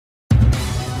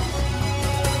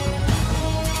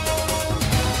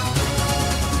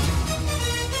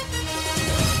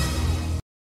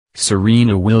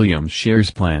Serena Williams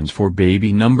shares plans for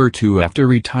baby number 2 after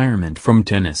retirement from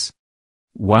tennis.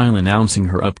 While announcing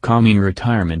her upcoming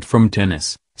retirement from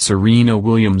tennis, Serena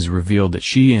Williams revealed that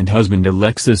she and husband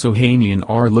Alexis Ohanian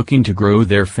are looking to grow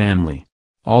their family.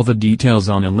 All the details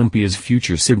on Olympia's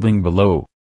future sibling below.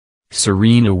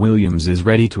 Serena Williams is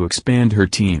ready to expand her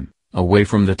team, away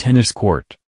from the tennis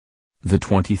court. The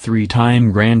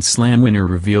 23-time Grand Slam winner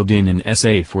revealed in an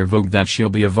essay for Vogue that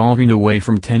she'll be evolving away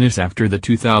from tennis after the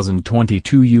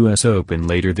 2022 US Open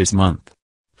later this month.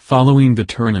 Following the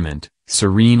tournament,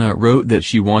 Serena wrote that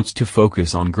she wants to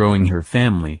focus on growing her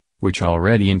family, which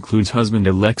already includes husband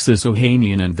Alexis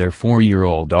Ohanian and their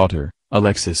 4-year-old daughter,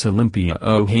 Alexis Olympia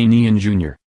Ohanian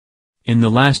Jr. In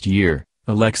the last year,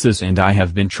 Alexis and I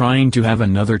have been trying to have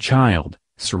another child,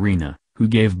 Serena, who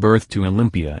gave birth to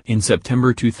Olympia in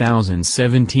September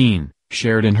 2017,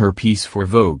 shared in her piece for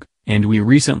Vogue, and we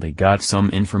recently got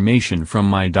some information from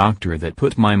my doctor that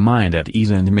put my mind at ease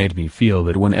and made me feel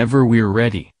that whenever we're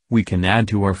ready, we can add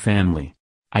to our family.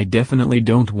 I definitely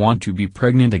don't want to be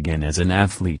pregnant again as an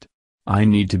athlete. I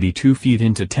need to be 2 feet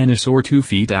into tennis or 2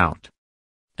 feet out.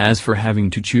 As for having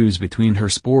to choose between her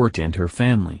sport and her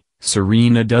family,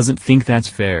 Serena doesn't think that's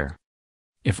fair.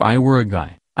 If I were a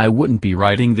guy, I wouldn't be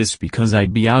writing this because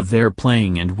I'd be out there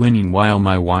playing and winning while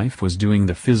my wife was doing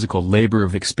the physical labor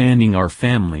of expanding our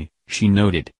family, she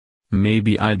noted.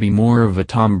 Maybe I'd be more of a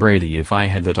Tom Brady if I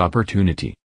had that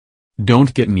opportunity.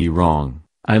 Don't get me wrong,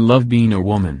 I love being a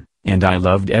woman, and I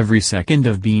loved every second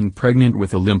of being pregnant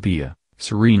with Olympia,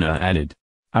 Serena added.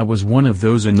 I was one of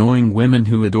those annoying women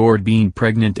who adored being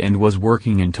pregnant and was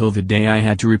working until the day I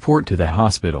had to report to the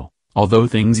hospital, although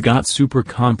things got super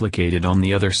complicated on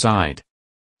the other side.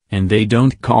 And they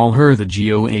don't call her the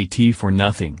GOAT for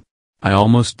nothing. I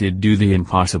almost did do the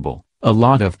impossible. A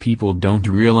lot of people don't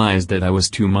realize that I was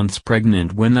 2 months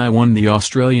pregnant when I won the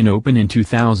Australian Open in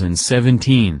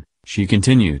 2017, she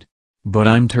continued. But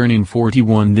I'm turning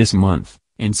 41 this month,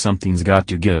 and something's got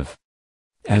to give.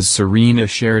 As Serena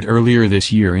shared earlier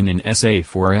this year in an essay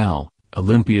for Elle,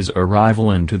 Olympia's arrival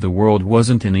into the world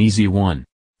wasn't an easy one.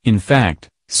 In fact,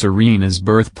 Serena's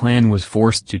birth plan was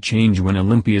forced to change when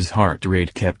Olympia's heart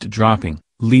rate kept dropping,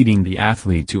 leading the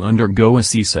athlete to undergo a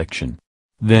C-section.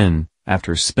 Then,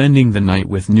 after spending the night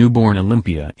with newborn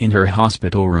Olympia in her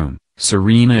hospital room,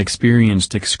 Serena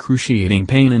experienced excruciating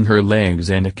pain in her legs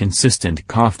and a consistent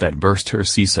cough that burst her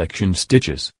C-section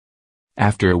stitches.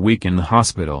 After a week in the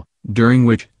hospital, during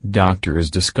which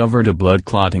doctors discovered a blood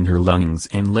clot in her lungs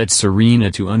and led Serena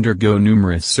to undergo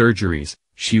numerous surgeries,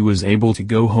 she was able to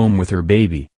go home with her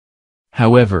baby.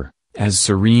 However, as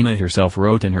Serena herself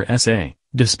wrote in her essay,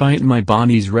 despite my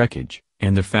body's wreckage,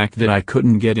 and the fact that I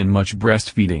couldn't get in much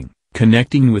breastfeeding,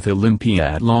 connecting with Olympia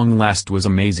at long last was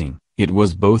amazing. It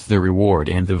was both the reward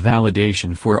and the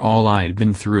validation for all I'd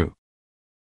been through.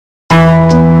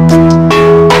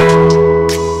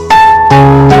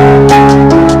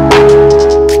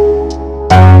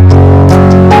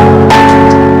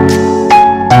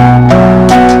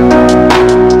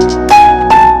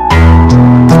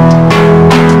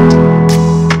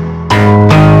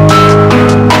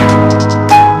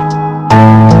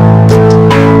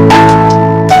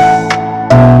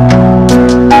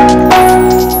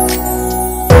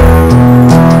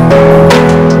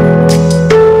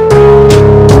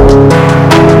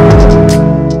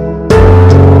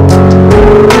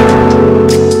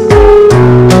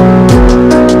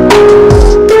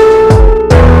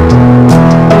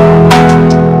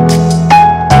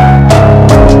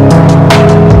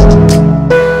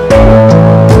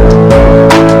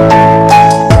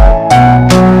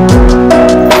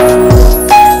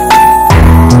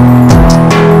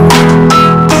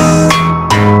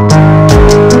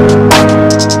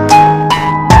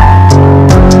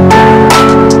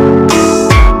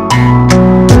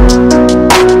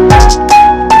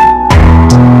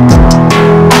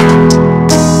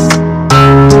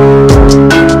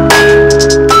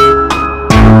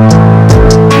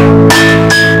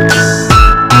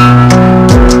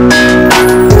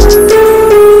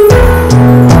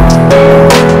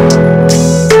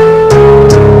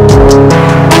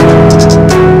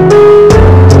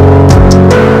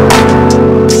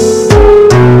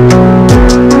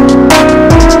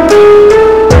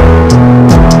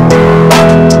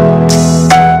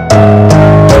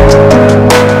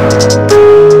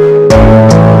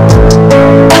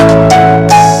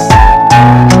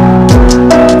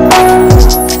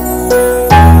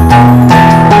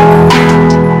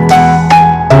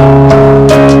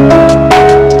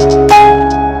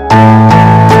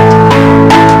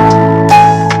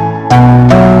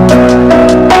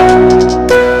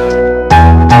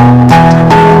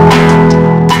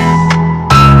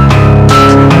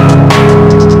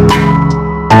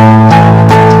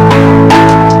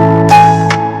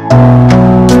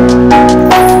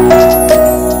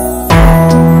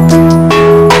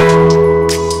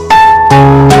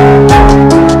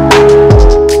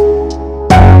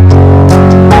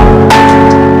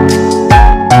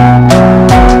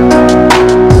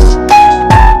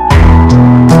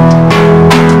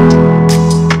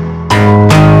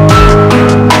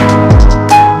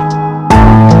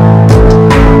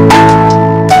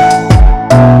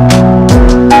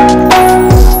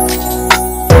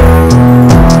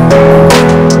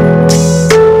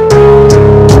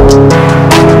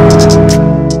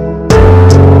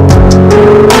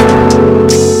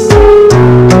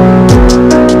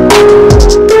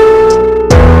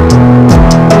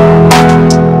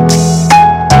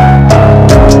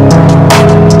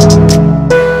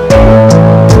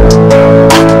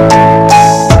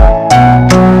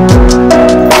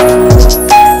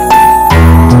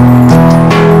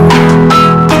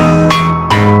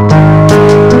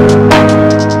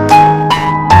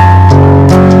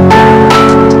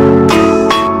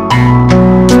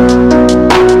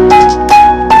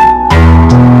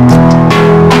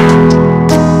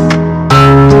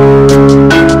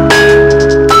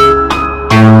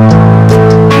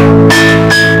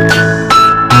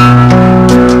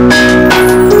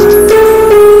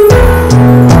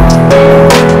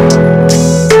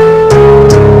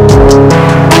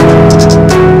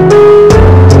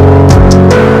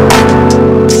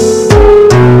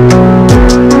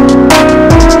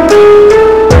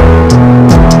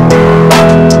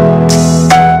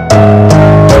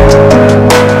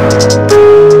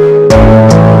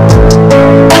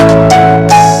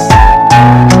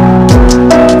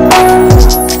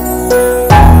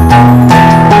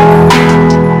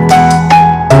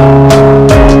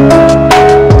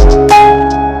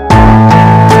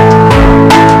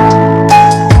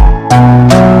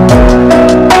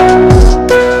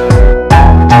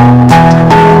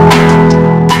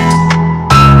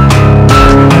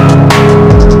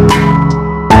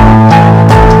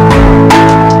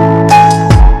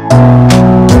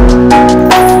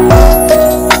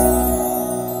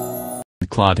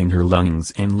 clotting her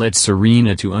lungs and led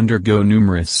Serena to undergo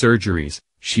numerous surgeries.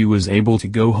 She was able to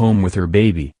go home with her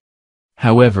baby.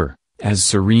 However, as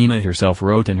Serena herself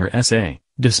wrote in her essay,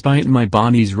 despite my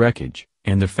body's wreckage,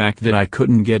 and the fact that I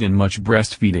couldn't get in much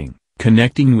breastfeeding,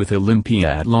 connecting with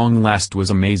Olympia at long last was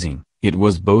amazing. It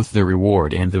was both the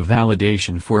reward and the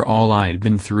validation for all I'd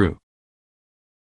been through.